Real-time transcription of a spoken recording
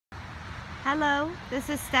Hello, this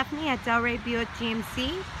is Stephanie at Delray Buick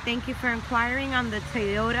GMC. Thank you for inquiring on the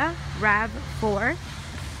Toyota RAV4.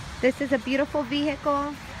 This is a beautiful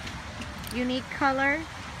vehicle, unique color.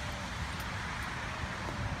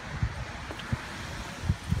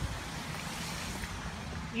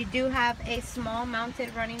 You do have a small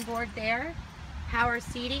mounted running board there, power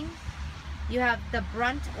seating. You have the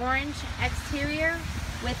burnt orange exterior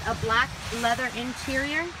with a black leather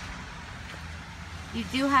interior. You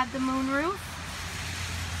do have the moonroof,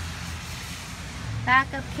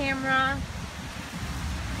 backup camera,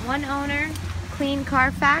 one owner, clean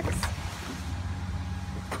Carfax.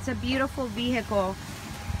 It's a beautiful vehicle.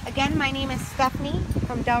 Again, my name is Stephanie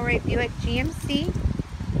from Delray Buick GMC.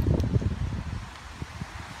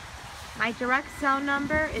 My direct cell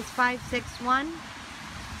number is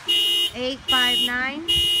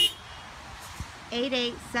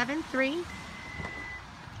 561-859-8873.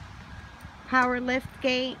 Power lift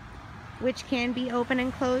gate, which can be open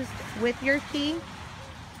and closed with your key.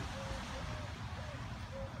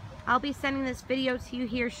 I'll be sending this video to you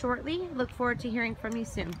here shortly. Look forward to hearing from you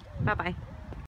soon. Bye-bye.